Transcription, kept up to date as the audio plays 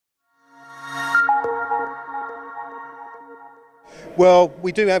Well,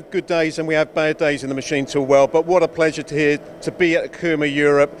 we do have good days and we have bad days in the machine tool world, but what a pleasure to be at OKUMA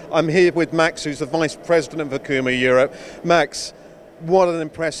Europe. I'm here with Max, who's the Vice President of OKUMA Europe. Max, what an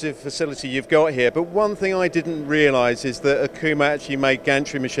impressive facility you've got here, but one thing I didn't realise is that OKUMA actually made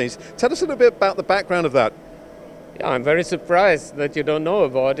gantry machines. Tell us a little bit about the background of that. Yeah, I'm very surprised that you don't know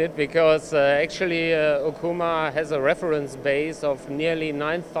about it, because actually OKUMA has a reference base of nearly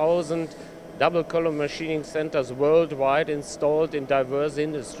 9,000 double column machining centers worldwide installed in diverse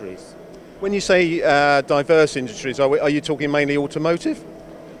industries. When you say diverse industries, are you talking mainly automotive?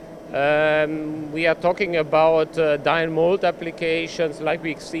 We are talking about die and mold applications like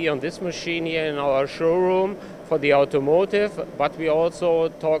we see on this machine here in our showroom for the automotive, but we also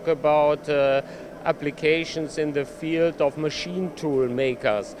talk about applications in the field of machine tool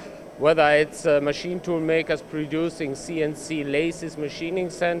makers. Whether it's machine tool makers producing CNC laces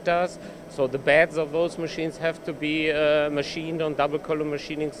machining centers, so the beds of those machines have to be machined on double column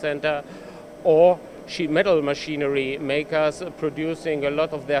machining center, or sheet metal machinery makers producing a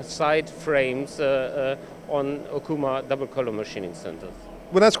lot of their side frames on OKUMA double column machining centers.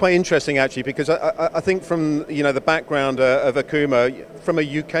 Well, that's quite interesting actually, because I think from the background of OKUMA, from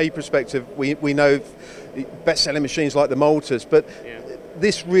a UK perspective, we know best-selling machines like the Maltas, but yeah.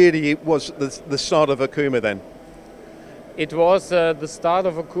 This really was the start of OKUMA then? It was the start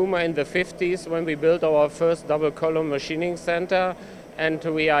of OKUMA in the 50s when we built our first double column machining center, and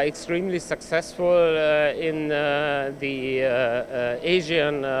we are extremely successful in the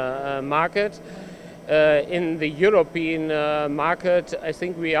Asian market. In the European market, I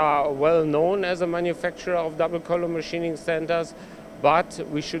think we are well known as a manufacturer of double column machining centers, but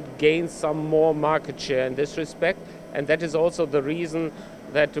we should gain some more market share in this respect, and that is also the reason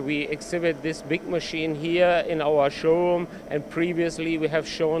that we exhibit this big machine here in our showroom, and previously we have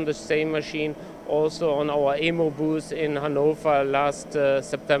shown the same machine also on our EMO booth in Hanover last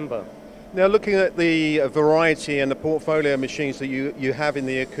September. Now, looking at the variety and the portfolio of machines that you have in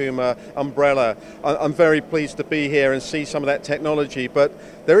the OKUMA umbrella, I'm very pleased to be here and see some of that technology, but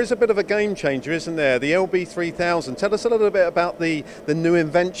there is a bit of a game changer, isn't there? The LB3000. Tell us a little bit about the new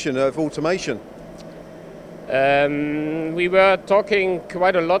invention of automation. We were talking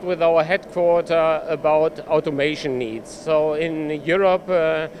quite a lot with our headquarters about automation needs. So in Europe,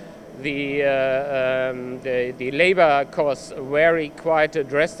 the labor costs vary quite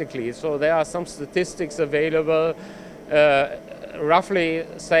drastically. So there are some statistics available, roughly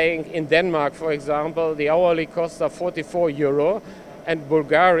saying in Denmark, for example, the hourly costs are 44 euro, and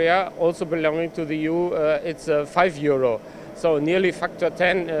Bulgaria, also belonging to the EU, it's 5 euro. So nearly factor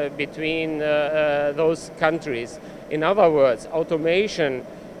 10 between those countries. In other words, automation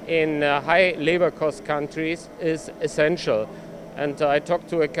in high labor cost countries is essential. And I talked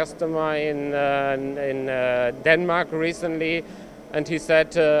to a customer in Denmark recently, and he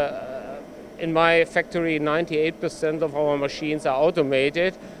said, in my factory 98% of our machines are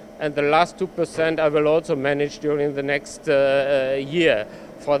automated, and the last 2% I will also manage during the next year.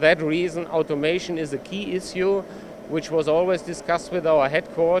 For that reason, automation is a key issue, which was always discussed with our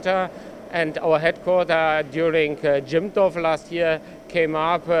headquarter, and our headquarter during Jimdorf last year came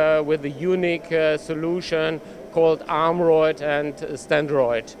up with a unique solution called Armroid and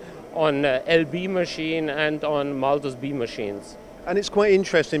Standroid on LB machine and on Malthus B machines. And it's quite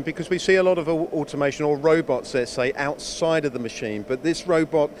interesting because we see a lot of automation or robots, let's say, outside of the machine, but this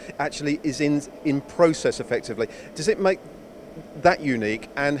robot actually is in process effectively. Does it make that unique,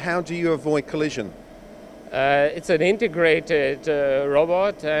 and how do you avoid collision? It's an integrated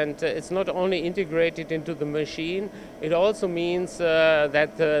robot, and it's not only integrated into the machine, it also means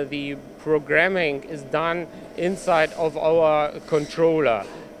that the programming is done inside of our controller.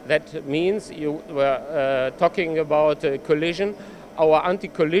 That means you were talking about collision. Our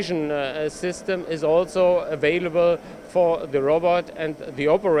anti-collision system is also available for the robot, and the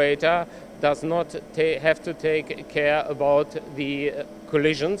operator does not have to take care about the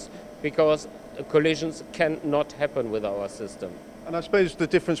collisions, because collisions cannot happen with our system. And I suppose the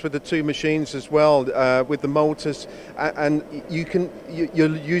difference with the two machines as well, with the Malthus, and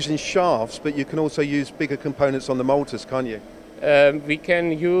you're using shafts, but you can also use bigger components on the Malthus, can't you? We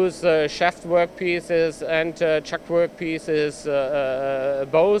can use shaft workpieces and chuck workpieces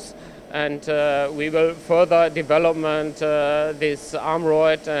both, and we will further development this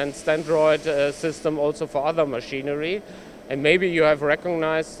Armroid and Standroid system also for other machinery. And maybe you have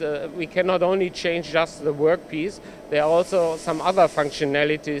recognized we cannot only change just the workpiece, there are also some other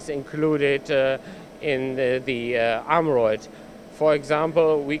functionalities included in the Armroid. For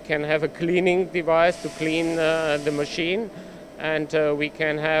example, we can have a cleaning device to clean the machine, and we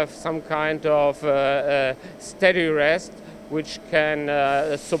can have some kind of steady rest which can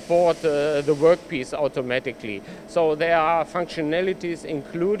support the workpiece automatically. So there are functionalities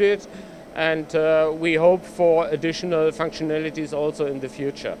included, and we hope for additional functionalities also in the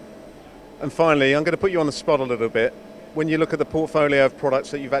future. And finally, I'm going to put you on the spot a little bit. When you look at the portfolio of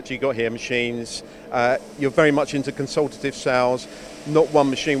products that you've actually got here, machines, you're very much into consultative sales. Not one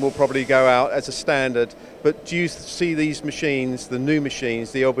machine will probably go out as a standard, but do you see these machines, the new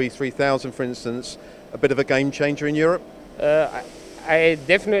machines, the LB3000 for instance, a bit of a game changer in Europe? I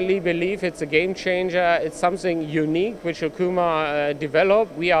definitely believe it's a game changer. It's something unique which OKUMA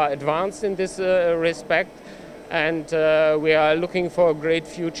developed. We are advanced in this respect, and we are looking for a great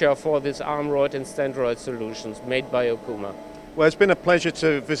future for this Armroid and Standroid solutions made by OKUMA. Well, it's been a pleasure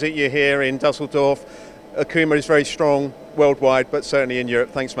to visit you here in Dusseldorf. OKUMA is very strong worldwide, but certainly in Europe.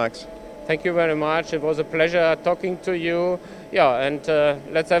 Thanks, Max. Thank you very much. It was a pleasure talking to you. Yeah, and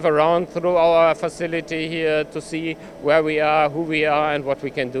let's have a round through our facility here to see where we are, who we are, and what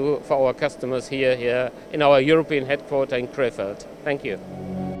we can do for our customers here in our European headquarters in Krefeld. Thank you.